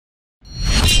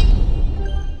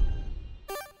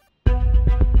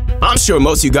I'm sure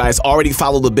most of you guys already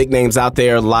follow the big names out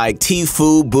there like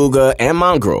Tfue, Booga, and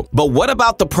Mongrel. But what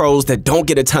about the pros that don't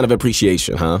get a ton of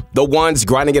appreciation, huh? The ones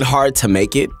grinding it hard to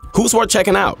make it? Who's worth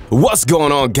checking out? What's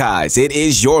going on, guys? It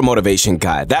is your motivation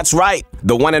guy. That's right,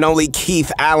 the one and only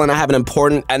Keith Allen. I have an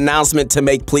important announcement to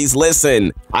make. Please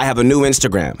listen. I have a new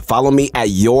Instagram. Follow me at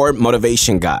Your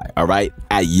Motivation Guy, all right?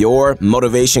 At Your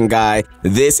Motivation Guy.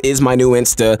 This is my new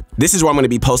Insta. This is where I'm going to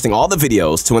be posting all the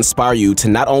videos to inspire you to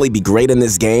not only be great in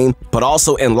this game, but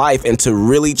also in life, and to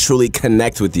really, truly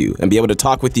connect with you and be able to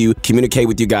talk with you, communicate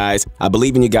with you guys. I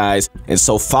believe in you guys. And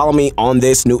so follow me on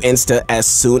this new Insta as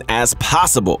soon as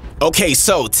possible. Okay,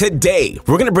 so today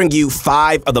we're gonna bring you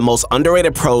 5 of the most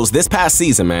underrated pros this past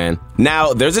season, man.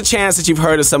 Now, there's a chance that you've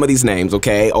heard of some of these names,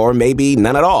 okay? Or maybe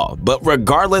none at all. But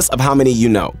regardless of how many you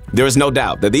know, there is no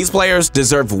doubt that these players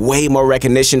deserve way more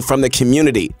recognition from the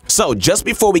community. So just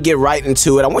before we get right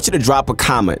into it, I want you to drop a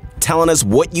comment telling us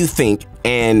what you think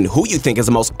and who you think is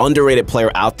the most underrated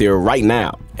player out there right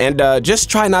now. And just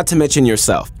try not to mention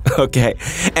yourself, okay?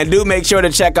 And do make sure to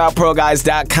check out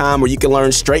ProGuides.com, where you can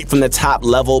learn straight from the top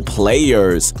level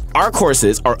players. Our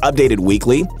courses are updated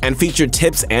weekly and feature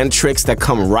tips and tricks that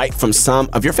come right from some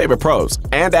of your favorite pros.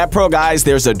 And at ProGuides,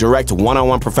 there's a direct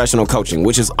one-on-one professional coaching,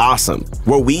 which is awesome,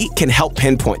 where we can help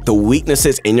pinpoint the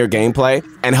weaknesses in your gameplay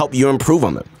and help you improve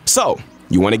on them. So,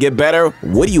 you want to get better?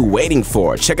 What are you waiting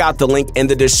for? Check out the link in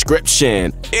the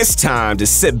description. It's time to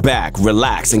sit back,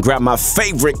 relax, and grab my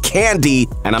favorite candy.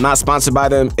 And I'm not sponsored by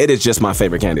them. It is just my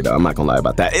favorite candy, though. I'm not gonna lie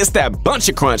about that. It's that Bunch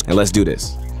of Crunch, and let's do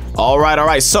this. All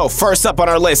right. So first up on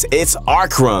our list, it's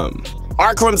Arkrum.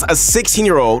 Arkrum's a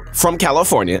 16-year-old from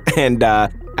California, and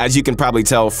as you can probably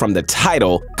tell from the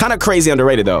title, kind of crazy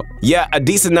underrated though. Yeah, a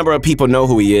decent number of people know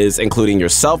who he is, including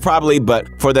yourself probably, but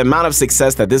for the amount of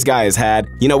success that this guy has had,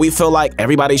 you know, we feel like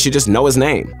everybody should just know his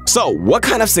name. So what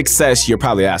kind of success, you're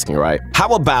probably asking, right? How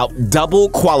about double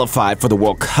qualified for the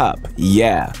World Cup?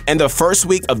 Yeah. In the first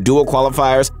week of dual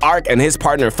qualifiers, Ark and his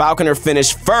partner Falconer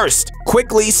finished first,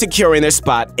 quickly securing their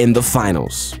spot in the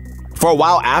finals. For a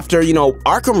while after, you know,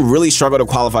 Arkrum really struggled to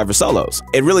qualify for solos.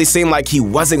 It really seemed like he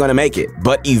wasn't going to make it.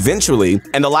 But eventually,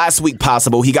 in the last week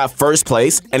possible, he got first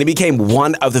place, and he became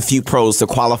one of the few pros to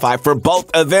qualify for both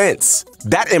events.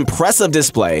 That impressive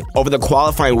display over the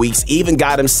qualifying weeks even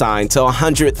got him signed to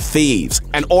 100 Thieves,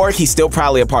 an org he's still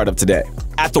proudly a part of today.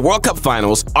 At the World Cup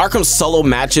finals, Arkrum's solo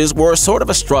matches were sort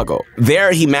of a struggle.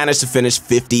 There, he managed to finish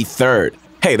 53rd.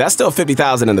 Hey, that's still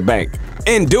 50,000 in the bank.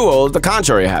 In duos, the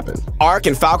contrary happened. Ark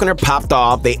and Falconer popped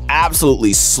off. They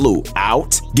absolutely slew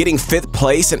out, getting 5th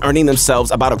place and earning themselves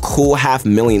about a cool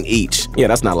 $500,000 each. Yeah,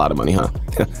 that's not a lot of money, huh?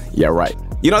 Yeah, right.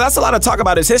 You know, that's a lot of talk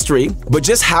about his history, but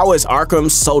just how is Arkrum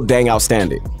so dang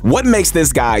outstanding? What makes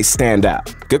this guy stand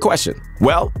out? Good question.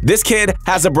 Well, this kid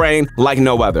has a brain like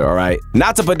no other, all right?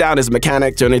 Not to put down his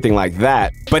mechanics or anything like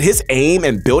that, but his aim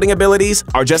and building abilities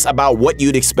are just about what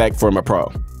you'd expect from a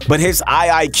pro. But his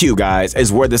IIQ, guys,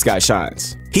 is where this guy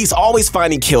shines. He's always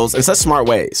finding kills in such smart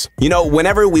ways. You know,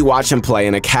 whenever we watch him play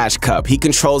in a cash cup, he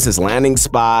controls his landing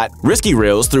spot, risky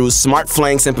reels through smart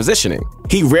flanks and positioning.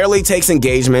 He rarely takes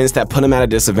engagements that put him at a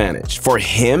disadvantage. For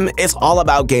him, it's all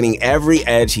about gaining every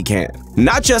edge he can.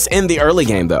 Not just in the early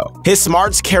game though. His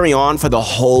smarts carry on for the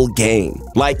whole game.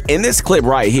 Like in this clip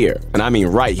right here, and I mean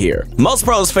right here. Most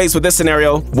pros faced with this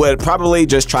scenario would probably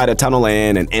just try to tunnel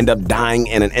in and end up dying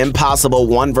in an impossible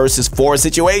 1 versus 4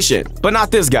 situation. But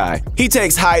not this guy. He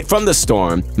takes height from the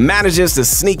storm, manages to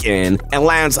sneak in, and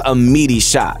lands a meaty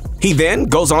shot. He then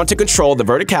goes on to control the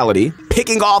verticality,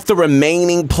 picking off the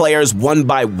remaining players one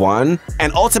by one,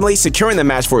 and ultimately securing the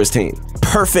match for his team.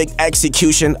 Perfect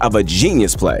execution of a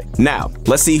genius play. Now,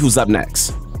 let's see who's up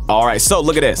next. Alright, so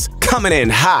look at this. Coming in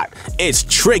hot, it's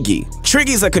Triggy.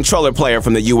 Triggy's a controller player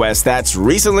from the US that's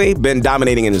recently been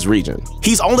dominating in his region.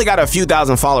 He's only got a few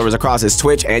thousand followers across his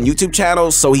Twitch and YouTube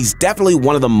channels, so he's definitely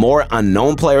one of the more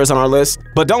unknown players on our list.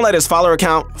 But don't let his follower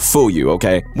count fool you,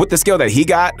 okay? With the skill that he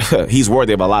got, he's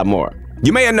worthy of a lot more.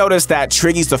 You may have noticed that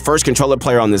Triggy's the first controller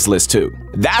player on this list too.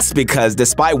 That's because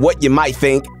despite what you might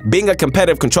think, being a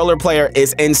competitive controller player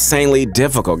is insanely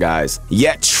difficult, guys.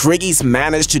 Yet Triggy's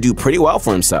managed to do pretty well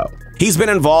for himself. He's been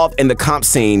involved in the comp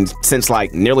scene since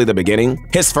like nearly the beginning.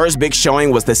 His first big showing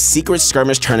was the Secret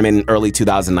Skirmish tournament in early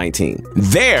 2019.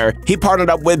 There, he partnered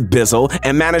up with Bizzle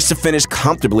and managed to finish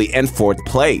comfortably in 4th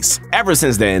place. Ever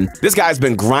since then, this guy's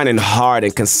been grinding hard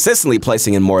and consistently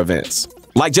placing in more events.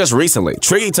 Like just recently,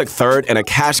 Triggy took third in a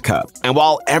cash cup. And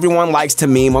while everyone likes to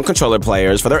meme on controller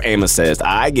players for their aim assist,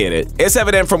 I get it. It's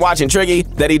evident from watching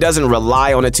Triggy that he doesn't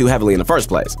rely on it too heavily in the first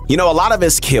place. You know, a lot of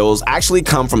his kills actually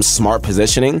come from smart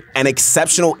positioning and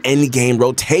exceptional in-game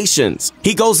rotations.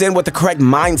 He goes in with the correct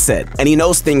mindset, and he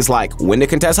knows things like when to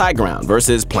contest high ground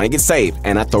versus playing it safe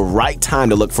and at the right time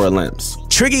to look for limbs.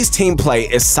 Triggy's team play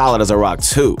is solid as a rock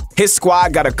too. His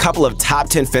squad got a couple of top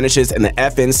 10 finishes in the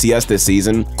FNCS this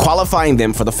season, qualifying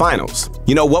them for the finals.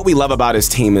 You know, what we love about his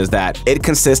team is that it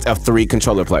consists of 3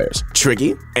 controller players,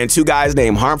 Triggy, and 2 guys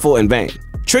named Harmful and Vayne.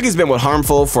 Triggy's been with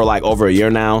Harmful for like over a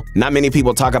year now. Not many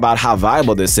people talk about how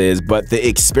valuable this is, but the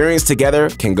experience together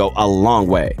can go a long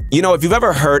way. You know, if you've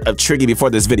ever heard of Triggy before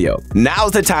this video,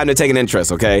 now's the time to take an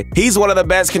interest, okay? He's one of the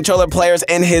best controller players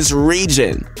in his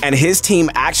region, and his team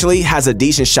actually has a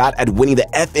decent shot at winning the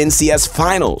FNCS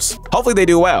finals. Hopefully they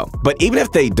do well, but even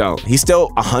if they don't, he's still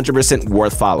 100%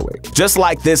 worth following. Just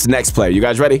like this next player. You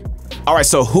guys ready? All right,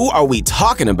 so who are we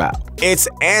talking about? It's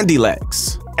Andy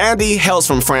Lex. Andy hails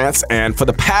from France and for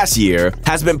the past year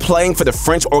has been playing for the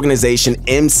French organization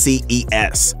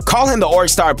MCES. Call him the org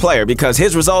star player because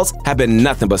his results have been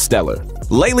nothing but stellar.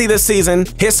 Lately this season,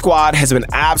 his squad has been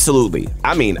absolutely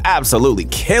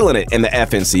killing it in the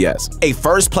FNCS. A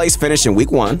first place finish in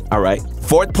week 1, all right,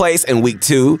 4th place in week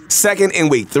 2, 2nd in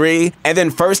week 3, and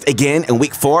then 1st again in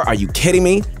week 4. Are you kidding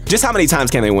me? Just how many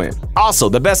times can they win? Also,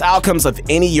 the best outcomes of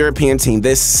any European team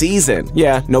this season.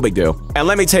 Yeah, no big deal. And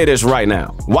let me tell you this right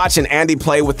now. Watching Andy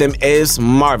play with them is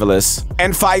marvelous.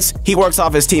 In fights, he works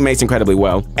off his teammates incredibly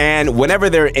well. And whenever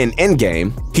they're in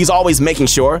endgame, he's always making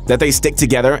sure that they stick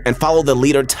together and follow the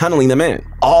leader tunneling them in.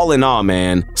 All in all,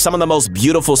 man, some of the most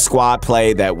beautiful squad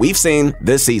play that we've seen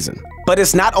this season. But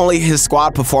it's not only his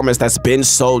squad performance that's been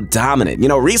so dominant. You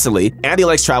know, recently, Andy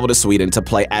Lex traveled to Sweden to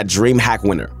play at DreamHack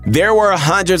Winter. There were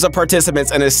hundreds of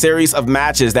participants in a series of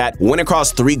matches that went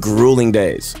across 3 grueling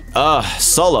days.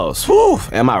 Solos. Whew,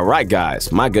 am I right,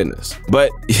 guys? My goodness.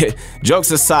 But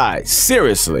jokes aside,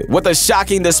 seriously, with a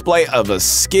shocking display of a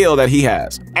skill that he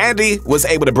has, Andy was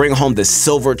able to bring home the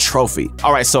silver trophy.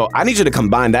 All right, so I need you to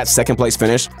combine that 2nd place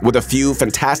finish with a few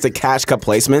fantastic cash cup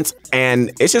placements,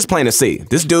 and it's just plain to see.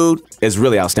 This dude is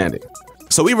really outstanding.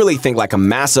 So we really think like a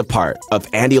massive part of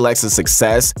Andy Lex's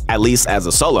success, at least as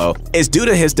a solo, is due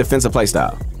to his defensive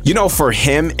playstyle. You know, for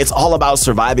him, it's all about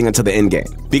surviving until the end game.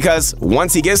 Because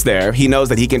once he gets there, he knows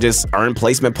that he can just earn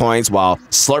placement points while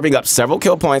slurping up several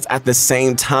kill points at the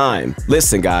same time.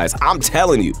 Listen, guys, I'm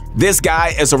telling you, this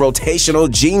guy is a rotational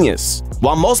genius.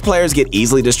 While most players get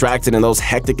easily distracted in those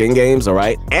hectic end games, all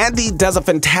right, Andy does a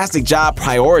fantastic job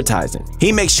prioritizing.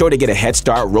 He makes sure to get a head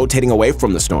start rotating away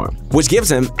from the storm, which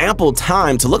gives him ample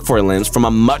time to look for limbs from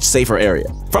a much safer area.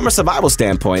 From a survival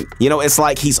standpoint, you know, it's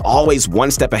like he's always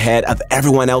one step ahead of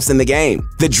everyone else in the game.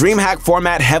 The DreamHack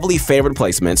format heavily favored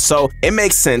placements, so it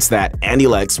makes sense that Andy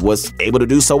Lex was able to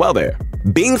do so well there.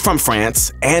 Being from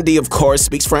France, Andy, of course,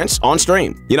 speaks French on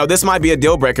stream. You know, this might be a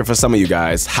deal breaker for some of you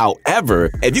guys. However,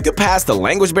 if you could pass the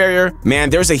language barrier, man,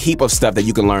 there's a heap of stuff that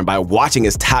you can learn by watching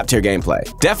his top-tier gameplay.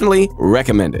 Definitely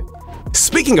recommend it.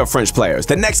 Speaking of French players,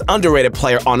 the next underrated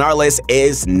player on our list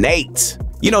is Nate.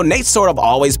 You know, Nate's sort of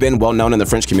always been well known in the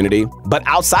French community, but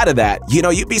outside of that, you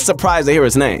know, you'd be surprised to hear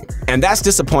his name. And that's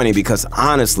disappointing because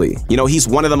honestly, you know, he's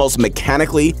one of the most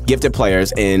mechanically gifted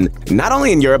players in not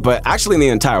only in Europe, but actually in the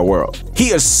entire world. He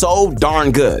is so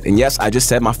darn good, and yes, I just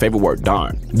said my favorite word,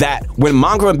 darn, that when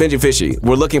Mongrel and Benji Fishy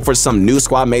were looking for some new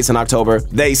squad mates in October,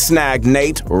 they snagged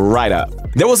Nate right up.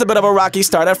 There was a bit of a rocky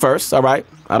start at first, all right?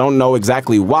 I don't know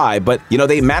exactly why, but you know,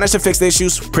 they managed to fix the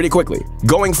issues pretty quickly.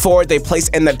 Going forward, they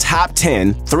placed in the top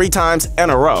 10 3 times in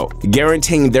a row,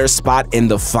 guaranteeing their spot in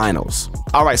the finals.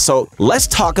 All right, so let's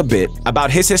talk a bit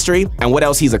about his history and what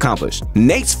else he's accomplished.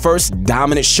 Nate's first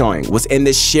dominant showing was in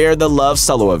the Share the Love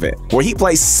solo event, where he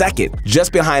placed 2nd,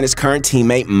 just behind his current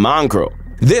teammate Mongrel.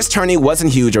 This tourney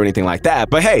wasn't huge or anything like that,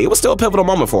 but hey, it was still a pivotal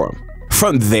moment for him.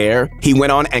 From there, he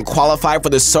went on and qualified for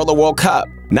the Solo World Cup.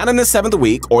 Not in the 7th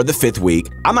week or the 5th week,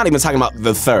 I'm not even talking about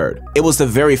the 3rd. It was the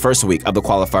very first week of the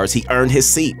qualifiers he earned his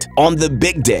seat. On the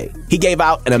big day, he gave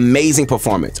out an amazing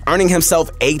performance, earning himself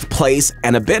 8th place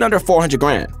and a bit under 400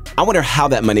 grand. I wonder how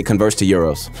that money converts to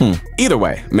euros. Either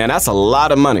way, man, that's a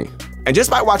lot of money. And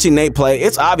just by watching Nate play,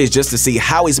 it's obvious just to see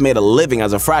how he's made a living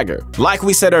as a fragger. Like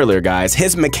we said earlier, guys,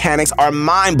 his mechanics are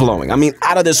mind-blowing. I mean,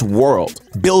 out of this world.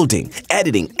 Building,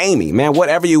 editing, aiming, man,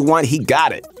 whatever you want, he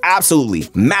got it. absolutely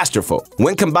masterful.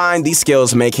 When combined, these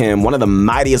skills make him one of the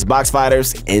mightiest box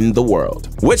fighters in the world,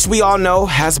 which we all know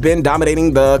has been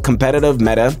dominating the competitive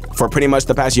meta for pretty much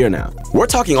the past year now. We're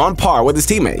talking on par with his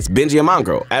teammates, Benji and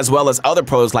Mongro, as well as other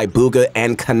pros like Bugha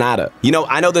and Kanata. You know,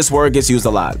 I know this word gets used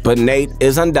a lot, but Nate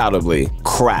is undoubtedly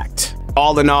cracked.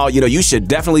 All in all, you should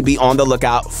definitely be on the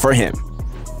lookout for him.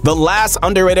 The last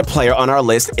underrated player on our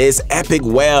list is Epic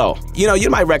Whale. You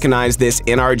might recognize this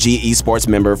NRG esports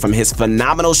member from his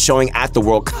phenomenal showing at the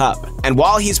World Cup. And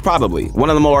while he's probably one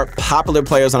of the more popular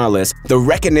players on our list, the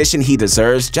recognition he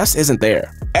deserves just isn't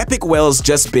there. Epic Whale's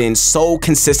just been so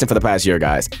consistent for the past year,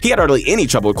 guys. He had hardly any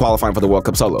trouble qualifying for the World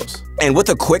Cup solos. And with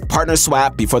a quick partner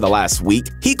swap before the last week,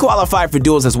 he qualified for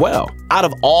duels as well. Out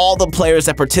of all the players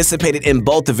that participated in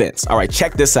both events, all right,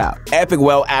 check this out. Epic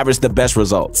Whale averaged the best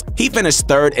results. He finished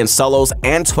 3rd in solos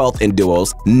and 12th in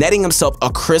duels, netting himself a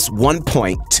crisp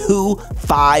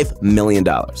 $1.25 million.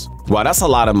 Wow, that's a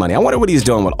lot of money. I wonder what he's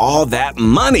doing with all that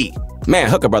money. Man,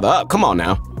 hook a brother up. Come on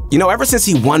now. Ever since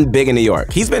he won big in New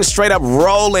York, he's been straight up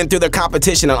rolling through the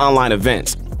competition and online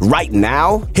events. Right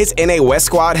now, his NA West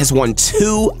squad has won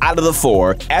 2 out of the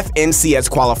 4 FNCS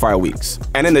qualifier weeks.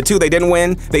 And in the 2 they didn't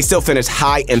win, they still finished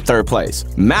high in 3rd place.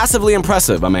 Massively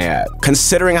impressive, I may add,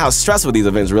 considering how stressful these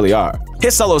events really are.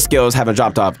 His solo skills haven't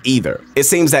dropped off either. It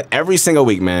seems that every single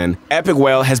week, man, Epic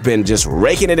Whale has been just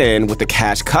raking it in with the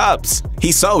cash cups.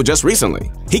 He sold just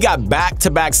recently. He got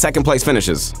back-to-back 2nd place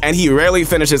finishes, and he rarely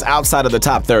finishes outside of the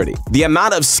top 30. The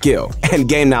amount of skill and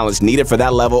game knowledge needed for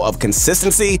that level of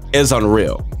consistency is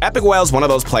unreal. Epic Whale's one of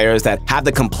those players that have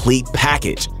the complete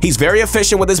package. He's very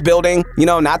efficient with his building,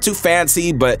 not too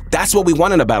fancy, but that's what we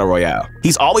want in a battle royale.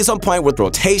 He's always on point with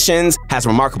rotations, has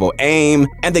remarkable aim,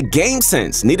 and the game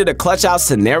sense needed to clutch out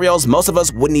scenarios most of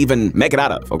us wouldn't even make it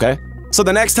out of, okay? So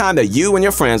the next time that you and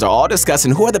your friends are all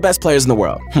discussing who are the best players in the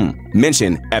world,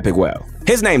 mention Epic Whale.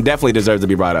 His name definitely deserves to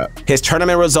be brought up. His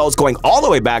tournament results going all the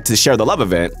way back to the Share the Love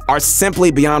event are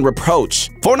simply beyond reproach.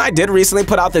 Fortnite did recently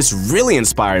put out this really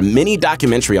inspiring mini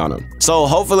documentary on him. So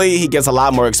hopefully he gets a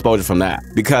lot more exposure from that,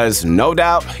 because no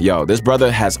doubt, this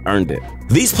brother has earned it.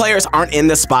 These players aren't in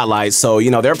the spotlight, so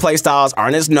their playstyles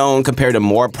aren't as known compared to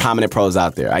more prominent pros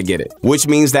out there. I get it. Which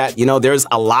means that, there's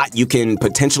a lot you can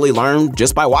potentially learn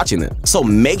just by watching them. So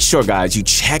make sure, guys, you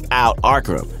check out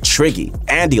Arkram, Triggy,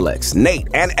 Andylex, Nate,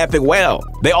 and Epic Whale.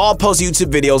 They all post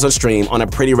YouTube videos or stream on a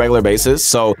pretty regular basis,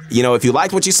 so, if you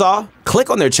liked what you saw, click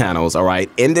on their channels, all right,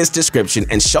 in this description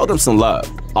and show them some love.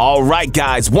 All right,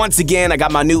 guys, once again, I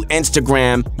got my new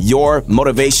Instagram, Your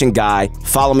Motivation Guy.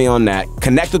 Follow me on that.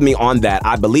 Connect with me on that.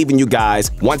 I believe in you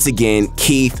guys. Once again,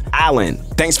 Keith Allen.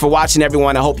 Thanks for watching,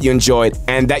 everyone. I hope you enjoyed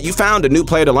and that you found a new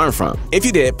player to learn from. If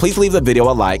you did, please leave the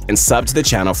video a like and sub to the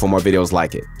channel for more videos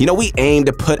like it. We aim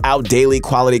to put out daily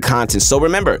quality content, so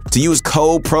remember to use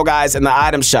code ProGuides in the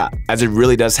item shop, as it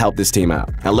really does help this team out.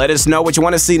 And let us know what you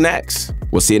want to see next.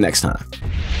 We'll see you next time.